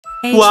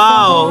H for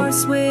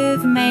horse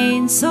with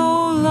mane so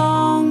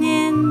long,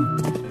 in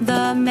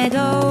the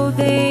meadow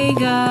they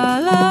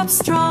gallop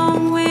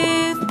strong,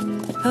 with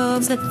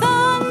hooves that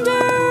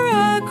thunder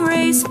a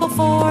graceful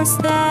force.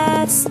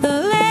 That's the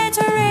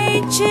letter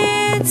H.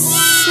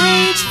 It's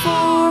H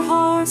for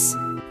horse,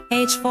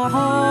 H for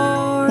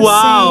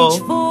horse,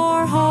 H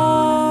for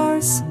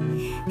horse.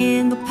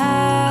 In the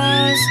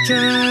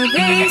pasture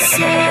they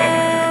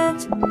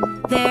sit,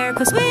 there,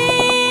 'cause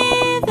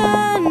with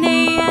a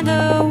neigh and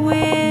a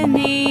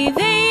whinny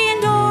they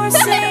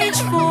endorse.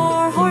 H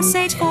for horse,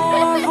 H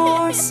for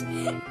horse.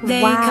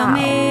 They come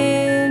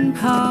in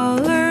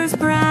colors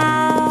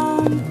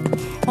brown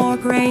or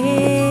gray.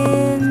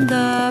 In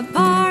the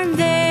barn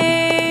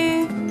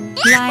they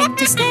like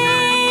to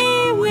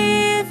stay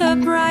with a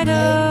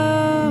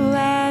bridle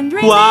and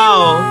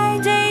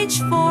raise their H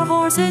for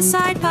horses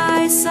side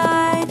by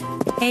side.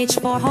 H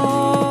for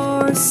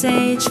horse,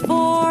 H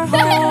for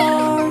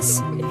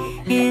horse.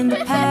 In the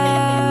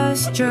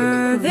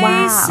pasture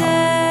they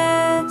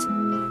sit,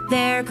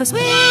 there, 'cause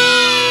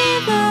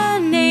with a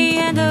neigh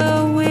and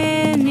a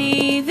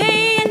whinny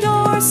they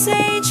endorse.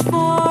 H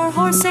for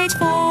horse, H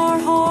for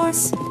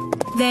horse.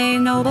 They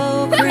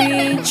noble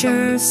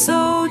creatures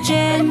so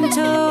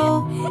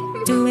gentle,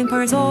 doing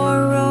purrs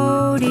or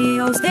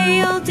rodeos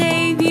they'll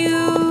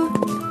debut,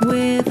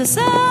 with a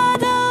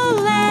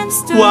saddle and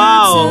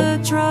stirrups a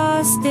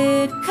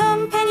trusted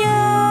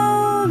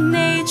companion.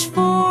 H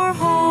for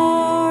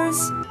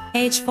horse,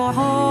 H for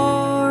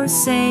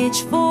horse, H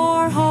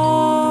for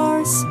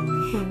horse.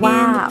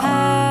 In the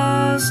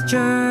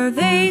pasture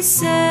they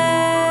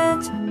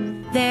sit,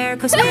 there,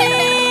 'cause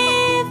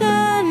with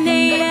a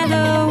neigh and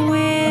a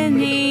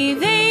whinny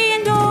they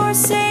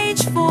endorse.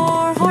 H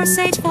for horse,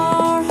 H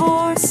for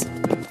horse.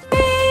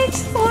 H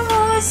for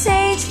horse,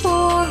 H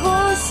for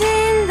horse.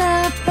 In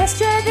the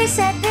pasture they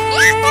sat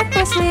there,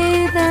 'cause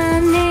with a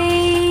neigh